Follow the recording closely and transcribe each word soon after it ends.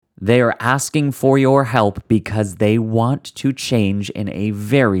They are asking for your help because they want to change in a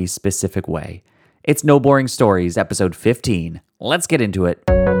very specific way. It's No Boring Stories, episode 15. Let's get into it.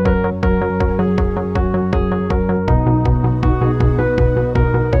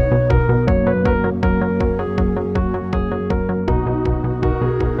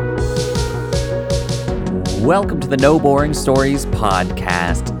 Welcome to the No Boring Stories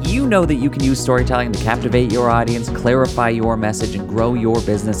podcast. You know that you can use storytelling to captivate your audience, clarify your message, and grow your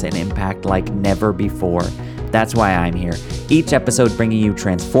business and impact like never before. That's why I'm here. Each episode bringing you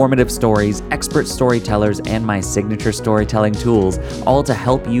transformative stories, expert storytellers, and my signature storytelling tools, all to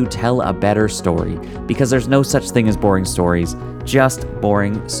help you tell a better story. Because there's no such thing as boring stories, just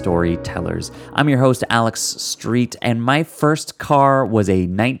boring storytellers. I'm your host, Alex Street, and my first car was a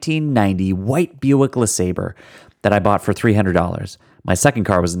 1990 white Buick LeSabre that I bought for $300. My second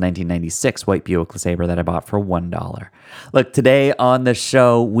car was a 1996 white Buick LeSabre that I bought for $1. Look, today on the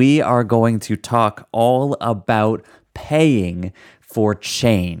show, we are going to talk all about paying for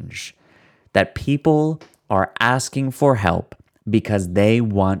change. That people are asking for help because they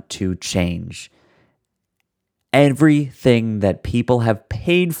want to change. Everything that people have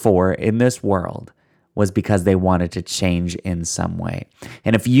paid for in this world was because they wanted to change in some way.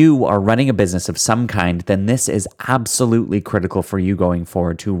 And if you are running a business of some kind, then this is absolutely critical for you going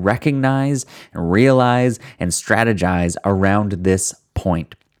forward to recognize and realize and strategize around this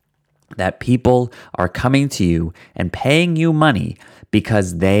point. That people are coming to you and paying you money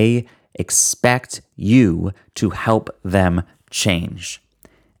because they expect you to help them change.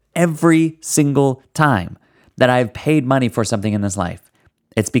 Every single time that I've paid money for something in this life,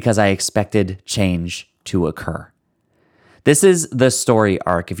 it's because I expected change to occur. This is the story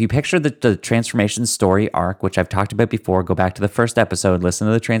arc. If you picture the transformation story arc, which I've talked about before, go back to the first episode, listen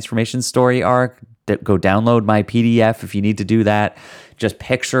to the transformation story arc, go download my PDF if you need to do that. Just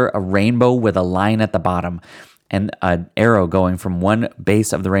picture a rainbow with a line at the bottom and an arrow going from one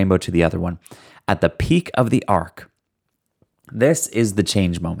base of the rainbow to the other one. At the peak of the arc, this is the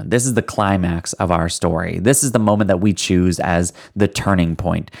change moment. This is the climax of our story. This is the moment that we choose as the turning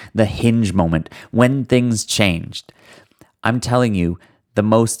point, the hinge moment, when things changed. I'm telling you, the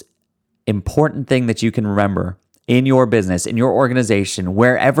most important thing that you can remember in your business, in your organization,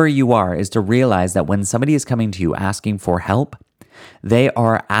 wherever you are, is to realize that when somebody is coming to you asking for help, they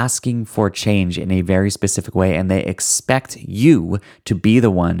are asking for change in a very specific way, and they expect you to be the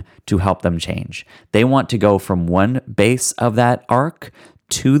one to help them change. They want to go from one base of that arc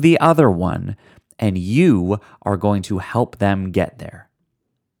to the other one, and you are going to help them get there.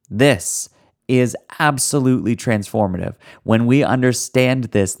 This is absolutely transformative. When we understand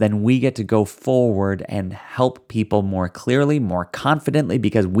this, then we get to go forward and help people more clearly, more confidently,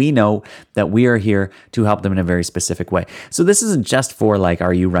 because we know that we are here to help them in a very specific way. So this isn't just for like,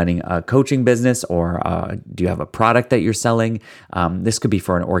 are you running a coaching business or do you have a product that you're selling? This could be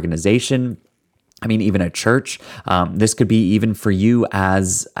for an organization. I mean, even a church. This could be even for you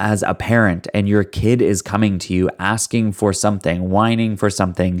as a parent, and your kid is coming to you asking for something, whining for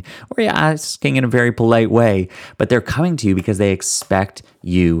something, or you're asking in a very polite way, but they're coming to you because they expect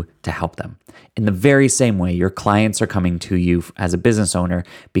you to help them. In the very same way, your clients are coming to you as a business owner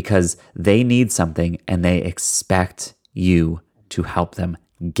because they need something and they expect you to help them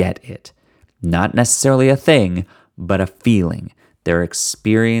get it. Not necessarily a thing, but a feeling. They're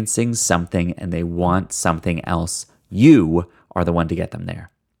experiencing something and they want something else. You are the one to get them there.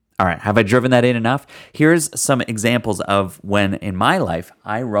 All right, have I driven that in enough? Here's some examples of when in my life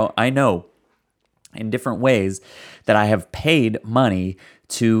I know in different ways that I have paid money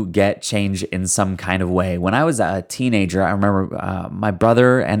to get change in some kind of way. When I was a teenager, I remember my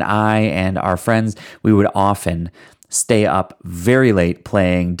brother and I and our friends, we would often stay up very late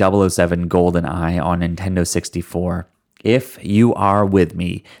playing 007 GoldenEye on Nintendo 64. If you are with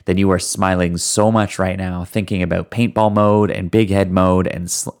me, then you are smiling so much right now, thinking about paintball mode and big head mode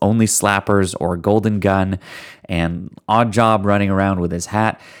and only slappers or golden gun and Odd Job running around with his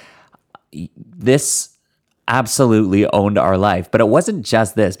hat. This absolutely owned our life, but it wasn't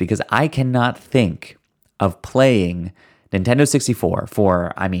just this, because I cannot think of playing Nintendo 64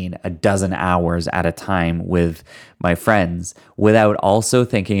 for, a dozen hours at a time with my friends without also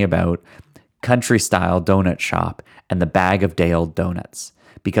thinking about Country Style Donut Shop and the Bag of Day Old Donuts.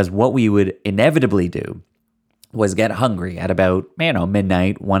 Because what we would inevitably do was get hungry at about,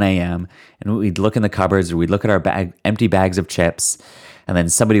 midnight, 1 a.m., and we'd look in the cupboards or we'd look at our empty bags of chips, and then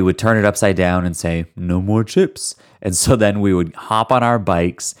somebody would turn it upside down and say, "No more chips." And so then we would hop on our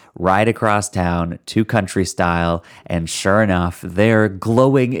bikes, ride across town to Country Style, and sure enough, they're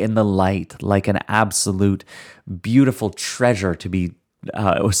glowing in the light like an absolute beautiful treasure to be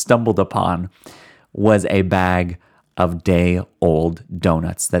stumbled upon was a bag of day-old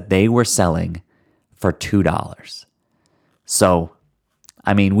donuts that they were selling for $2. So,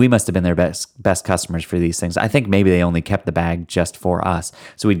 I mean, we must have been their best customers for these things. I think maybe they only kept the bag just for us.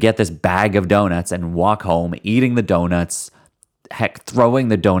 So we'd get this bag of donuts and walk home eating the donuts, heck, throwing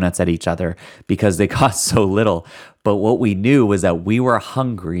the donuts at each other because they cost so little. But what we knew was that we were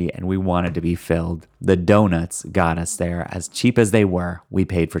hungry and we wanted to be filled. The donuts got us there. As cheap as they were, we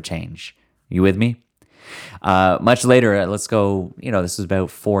paid for change. You with me? Much later, let's go, this was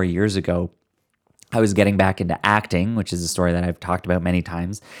about 4 years ago. I was getting back into acting, which is a story that I've talked about many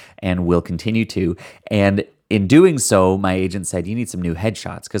times and will continue to. And in doing so, my agent said, you need some new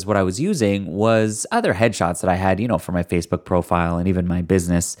headshots, because what I was using was other headshots that I had, for my Facebook profile and even my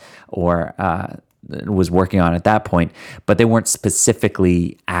business or was working on at that point, but they weren't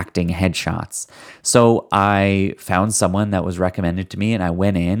specifically acting headshots. So I found someone that was recommended to me and I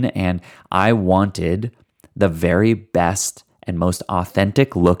went in and I wanted the very best and most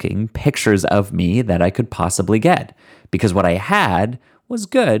authentic looking pictures of me that I could possibly get, because what I had was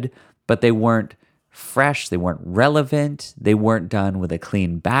good, but they weren't fresh, they weren't relevant, they weren't done with a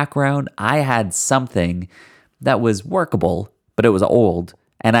clean background. I had something that was workable, but it was old,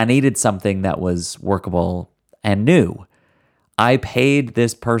 and I needed something that was workable and new. I paid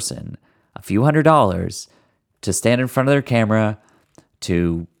this person a few $100s to stand in front of their camera,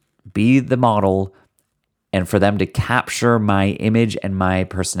 to be the model, and for them to capture my image and my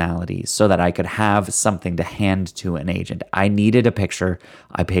personality so that I could have something to hand to an agent. I needed a picture.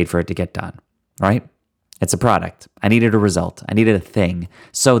 I paid for it to get done, right? It's a product. I needed a result. I needed a thing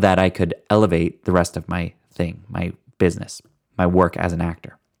so that I could elevate the rest of my thing, my business, my work as an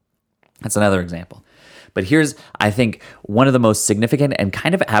actor. That's another example. But here's, I think, one of the most significant and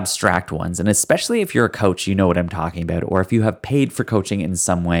kind of abstract ones. And especially if you're a coach, you know what I'm talking about. Or if you have paid for coaching in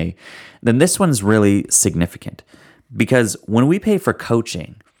some way, then this one's really significant. Because when we pay for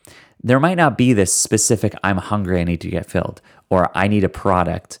coaching, there might not be this specific, I'm hungry, I need to get filled, or I need a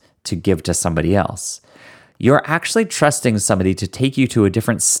product to give to somebody else. You're actually trusting somebody to take you to a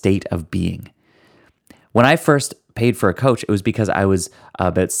different state of being. When I first paid for a coach, it was because I was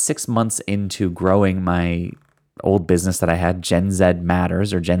about 6 months into growing my old business that I had, Gen Z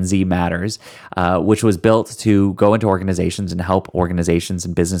Matters or Gen Z Matters, which was built to go into organizations and help organizations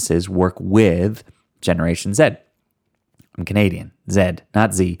and businesses work with Generation Z. I'm Canadian, Z,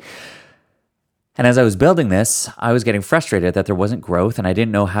 not Z. And as I was building this, I was getting frustrated that there wasn't growth and I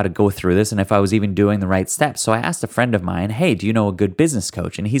didn't know how to go through this and if I was even doing the right steps. So I asked a friend of mine, hey, do you know a good business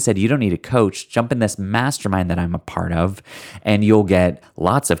coach? And he said, you don't need a coach. Jump in this mastermind that I'm a part of and you'll get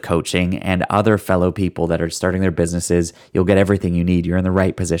lots of coaching and other fellow people that are starting their businesses. You'll get everything you need. You're in the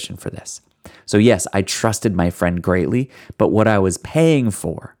right position for this. So yes, I trusted my friend greatly, but what I was paying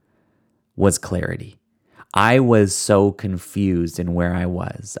for was clarity. I was so confused in where I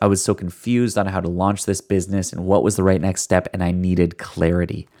was. I was so confused on how to launch this business and what was the right next step, and I needed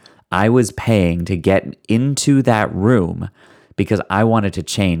clarity. I was paying to get into that room because I wanted to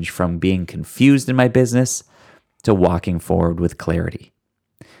change from being confused in my business to walking forward with clarity.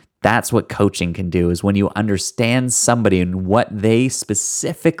 That's what coaching can do, is when you understand somebody and what they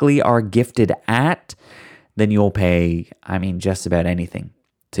specifically are gifted at, then you'll pay, just about anything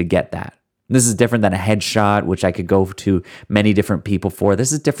to get that. This is different than a headshot, which I could go to many different people for.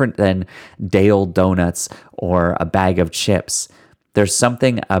 This is different than day-old donuts or a bag of chips. There's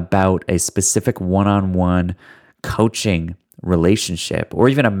something about a specific one-on-one coaching relationship or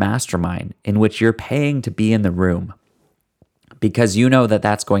even a mastermind in which you're paying to be in the room because you know that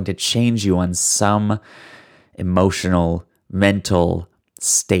that's going to change you on some emotional, mental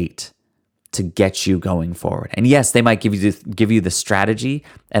state to get you going forward. And yes, they might give you the strategy,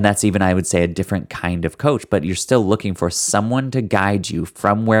 and that's even, I would say, a different kind of coach, but you're still looking for someone to guide you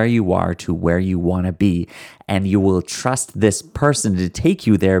from where you are to where you want to be. And you will trust this person to take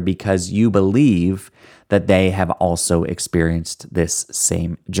you there because you believe that they have also experienced this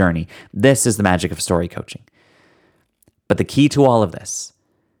same journey. This is the magic of story coaching. But the key to all of this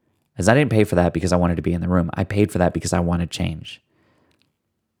is I didn't pay for that because I wanted to be in the room. I paid for that because I wanted change.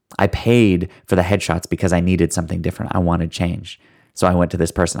 I paid for the headshots because I needed something different. I wanted change. So I went to this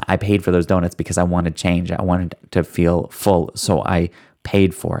person. I paid for those donuts because I wanted change. I wanted to feel full. So I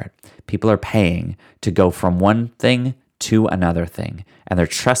paid for it. People are paying to go from one thing to another thing, and they're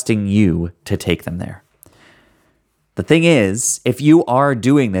trusting you to take them there. The thing is, if you are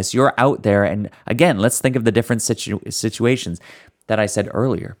doing this, you're out there. And again, let's think of the different situations that I said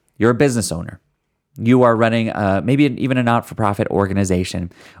earlier. You're a business owner. You are running maybe even a not-for-profit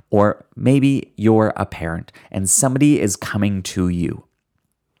organization, or maybe you're a parent and somebody is coming to you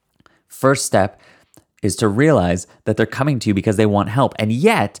First step is to realize that they're coming to you because they want help. And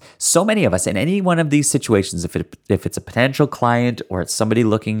yet, so many of us in any one of these situations, if it's a potential client or it's somebody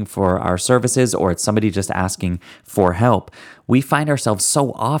looking for our services or it's somebody just asking for help, we find ourselves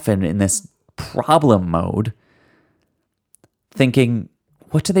so often in this problem mode thinking,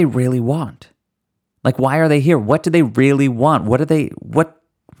 what do they really want? Like, why are they here? What do they really want? What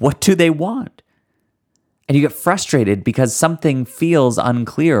do they want? And you get frustrated because something feels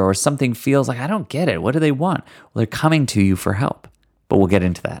unclear or something feels like, I don't get it. What do they want? Well, they're coming to you for help, but we'll get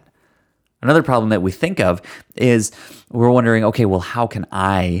into that. Another problem that we think of is we're wondering, okay, well, how can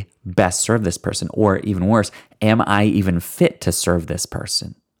I best serve this person? Or even worse, am I even fit to serve this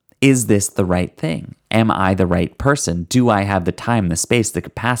person? Is this the right thing? Am I the right person? Do I have the time, the space, the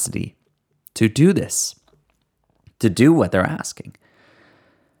capacity to do this, to do what they're asking?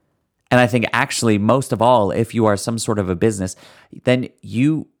 And I think actually, most of all, if you are some sort of a business, then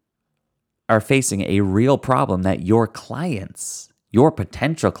you are facing a real problem that your clients, your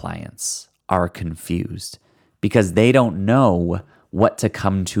potential clients, are confused because they don't know what to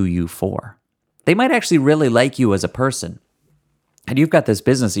come to you for. They might actually really like you as a person. And you've got this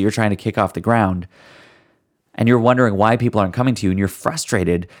business that you're trying to kick off the ground, and you're wondering why people aren't coming to you, and you're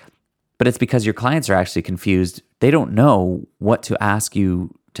frustrated, but it's because your clients are actually confused. They don't know what to ask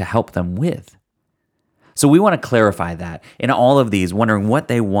you to help them with. So we want to clarify that in all of these, wondering what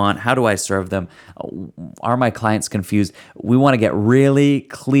they want, how do I serve them? Are my clients confused? We want to get really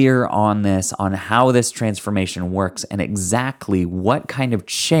clear on this, on how this transformation works and exactly what kind of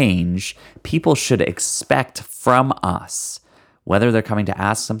change people should expect from us, whether they're coming to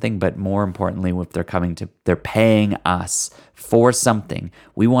ask something, but more importantly, if they're paying us for something.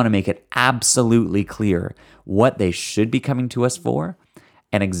 We want to make it absolutely clear what they should be coming to us for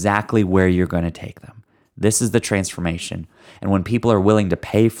and exactly where you're going to take them. This is the transformation. And when people are willing to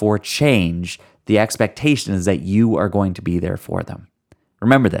pay for change, the expectation is that you are going to be there for them.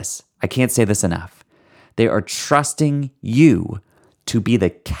 Remember this. I can't say this enough. They are trusting you to be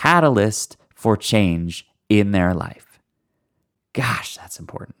the catalyst for change in their life. Gosh, that's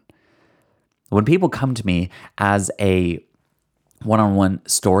important. When people come to me as a one-on-one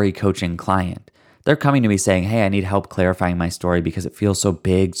story coaching client, they're coming to me saying, hey, I need help clarifying my story because it feels so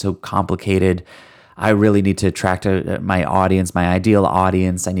big, so complicated. I really need to attract my audience, my ideal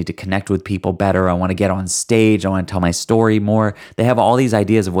audience. I need to connect with people better. I want to get on stage. I want to tell my story more. They have all these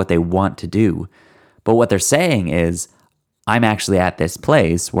ideas of what they want to do. But what they're saying is, I'm actually at this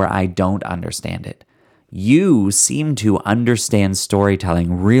place where I don't understand it. You seem to understand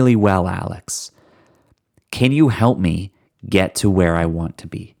storytelling really well, Alex. Can you help me get to where I want to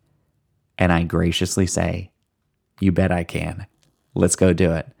be? And I graciously say, you bet I can. Let's go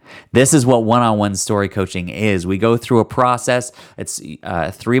do it. This is what one-on-one story coaching is. We go through a process. It's a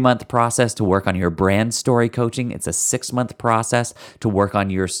 3-month process to work on your brand story coaching. It's a 6-month process to work on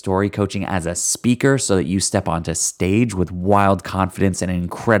your story coaching as a speaker so that you step onto stage with wild confidence and an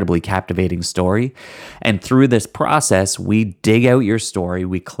incredibly captivating story. And through this process, we dig out your story,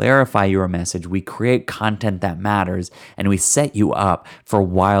 we clarify your message, we create content that matters, and we set you up for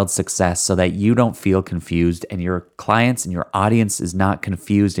wild success so that you don't feel confused and your clients and your audience is not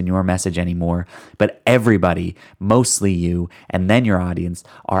confused in your message anymore, but everybody, mostly you, and then your audience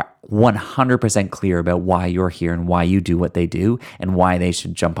are 100% clear about why you're here and why you do what they do and why they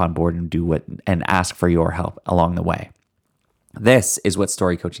should jump on board and do what and ask for your help along the way. This is what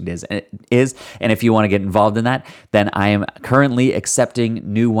story coaching is. And if you want to get involved in that, then I am currently accepting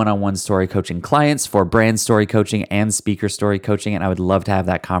new one-on-one story coaching clients for brand story coaching and speaker story coaching. And I would love to have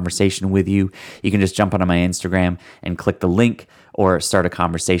that conversation with you. You can just jump onto my Instagram and click the link or start a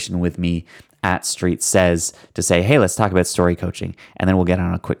conversation with me at Street Says to say, hey, let's talk about story coaching. And then we'll get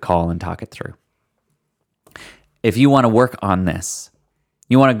on a quick call and talk it through. If you want to work on this,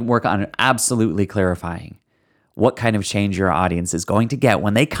 you want to work on absolutely clarifying what kind of change your audience is going to get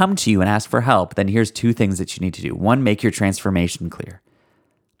when they come to you and ask for help, then here's 2 things that you need to do. 1, make your transformation clear.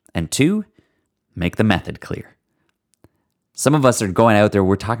 And 2, make the method clear. Some of us are going out there,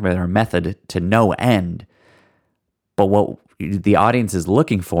 we're talking about our method to no end, but what the audience is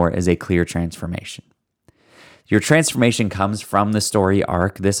looking for is a clear transformation. Your transformation comes from the story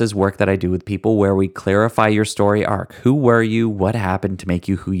arc. This is work that I do with people where we clarify your story arc. Who were you? What happened to make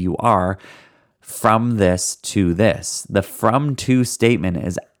you who you are? From this to this. The from to statement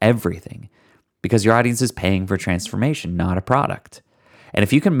is everything because your audience is paying for transformation, not a product. And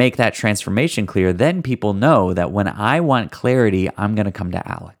if you can make that transformation clear, then people know that when I want clarity, I'm going to come to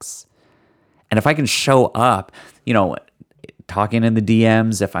Alex. And if I can show up, talking in the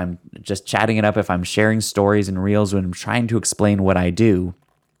DMs, if I'm just chatting it up, if I'm sharing stories and reels when I'm trying to explain what I do,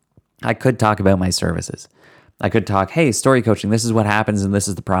 I could talk about my services. I could talk, hey, story coaching, this is what happens and this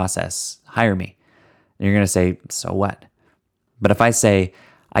is the process. Hire me. And you're going to say, so what? But if I say,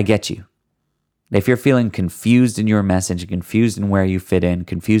 I get you. If you're feeling confused in your message, confused in where you fit in,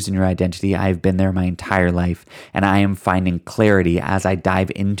 confused in your identity, I've been there my entire life, and I am finding clarity as I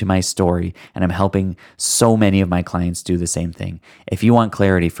dive into my story, and I'm helping so many of my clients do the same thing. If you want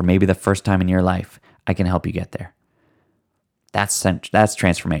clarity for maybe the first time in your life, I can help you get there. That's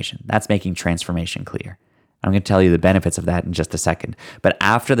transformation. That's making transformation clear. I'm going to tell you the benefits of that in just a second. But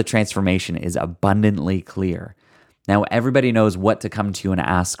after the transformation is abundantly clear, now everybody knows what to come to you and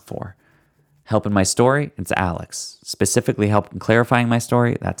ask for. Help in my story, it's Alex. Specifically help in clarifying my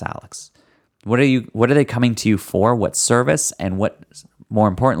story, that's Alex. What are they coming to you for? What service, and more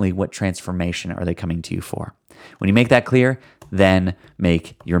importantly, what transformation are they coming to you for? When you make that clear, then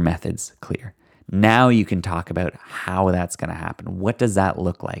make your methods clear. Now you can talk about how that's going to happen. What does that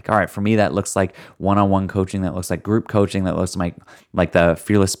look like? All right, for me, that looks like one-on-one coaching. That looks like group coaching. That looks like the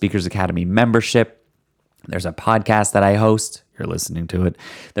Fearless Speakers Academy membership. There's a podcast that I host. You're listening to it.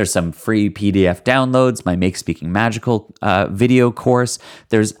 There's some free PDF downloads, my Make Speaking Magical video course.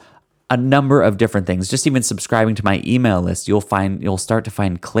 There's a number of different things. Just even subscribing to my email list, you'll start to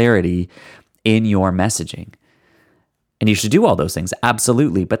find clarity in your messaging. And you should do all those things,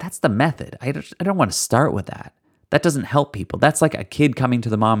 absolutely. But that's the method. I don't want to start with that. That doesn't help people. That's like a kid coming to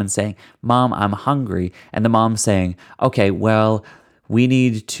the mom and saying, Mom, I'm hungry. And the mom saying, okay, well, we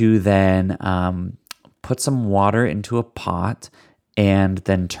need to then put some water into a pot and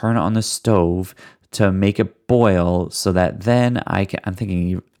then turn on the stove to make it boil so that then I'm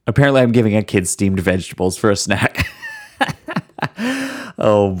thinking, apparently I'm giving a kid steamed vegetables for a snack.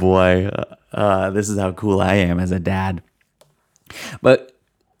 Oh boy. This is how cool I am as a dad. But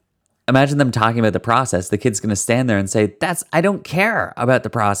imagine them talking about the process. The kid's going to stand there and say, I don't care about the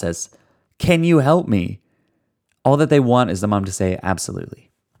process. Can you help me? All that they want is the mom to say,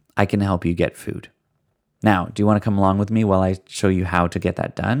 absolutely. I can help you get food. Now, do you want to come along with me while I show you how to get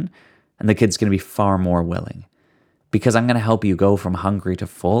that done? And the kid's going to be far more willing because I'm going to help you go from hungry to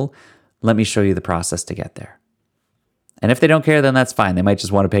full. Let me show you the process to get there. And if they don't care, then that's fine. They might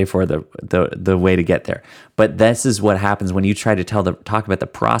just want to pay for the way to get there. But this is what happens when you try to talk about the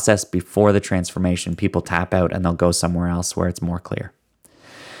process before the transformation. People tap out and they'll go somewhere else where it's more clear.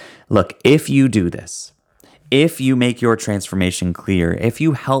 Look, if you do this, if you make your transformation clear, if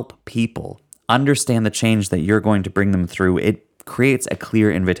you help people understand the change that you're going to bring them through, it creates a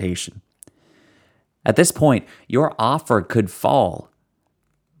clear invitation. At this point, your offer could fall,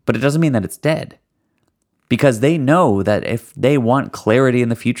 but it doesn't mean that it's dead. Because they know that if they want clarity in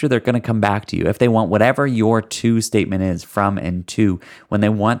the future, they're going to come back to you. If they want whatever your to statement is, from and to, when they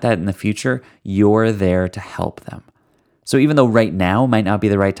want that in the future, you're there to help them. So even though right now might not be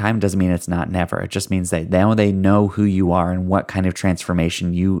the right time, doesn't mean it's not never. It just means that now they know who you are and what kind of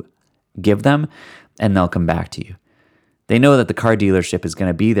transformation you give them, and they'll come back to you. They know that the car dealership is going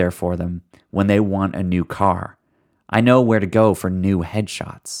to be there for them when they want a new car. I know where to go for new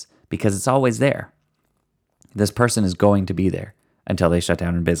headshots because it's always there. This person is going to be there until they shut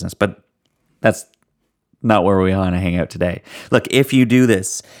down in business. But that's not where we want to hang out today. Look, if you do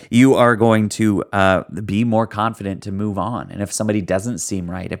this, you are going to be more confident to move on. And if somebody doesn't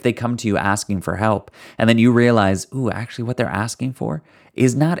seem right, if they come to you asking for help, and then you realize, actually what they're asking for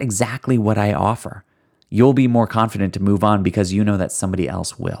is not exactly what I offer, you'll be more confident to move on because you know that somebody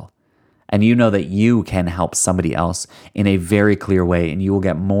else will. And you know that you can help somebody else in a very clear way, and you will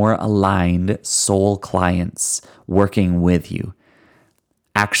get more aligned soul clients working with you,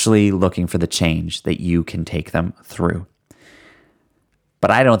 actually looking for the change that you can take them through.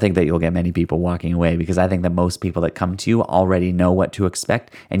 But I don't think that you'll get many people walking away because I think that most people that come to you already know what to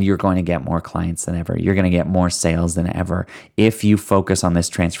expect, and you're going to get more clients than ever. You're going to get more sales than ever. If you focus on this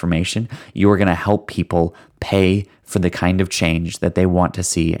transformation, you're going to help people pay for the kind of change that they want to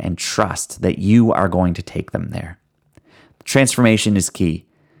see and trust that you are going to take them there. Transformation is key.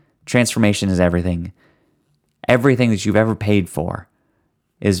 Transformation is everything. Everything that you've ever paid for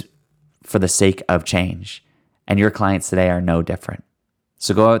is for the sake of change. And your clients today are no different.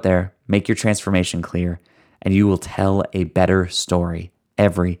 So go out there, make your transformation clear, and you will tell a better story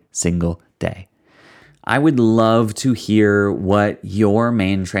every single day. I would love to hear what your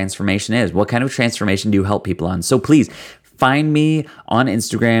main transformation is. What kind of transformation do you help people on? So please find me on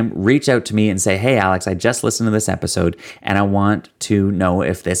Instagram, reach out to me and say, hey, Alex, I just listened to this episode and I want to know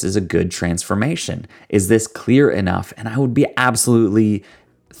if this is a good transformation. Is this clear enough? And I would be absolutely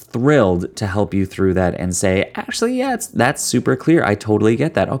thrilled to help you through that and say, actually, yeah, that's super clear. I totally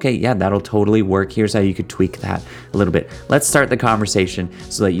get that. Okay, yeah, that'll totally work. Here's how you could tweak that a little bit. Let's start the conversation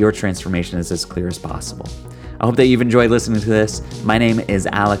so that your transformation is as clear as possible. I hope that you've enjoyed listening to this. My name is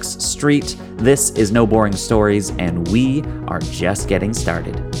Alex Street. This is No Boring Stories, and we are just getting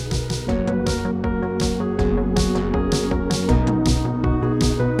started.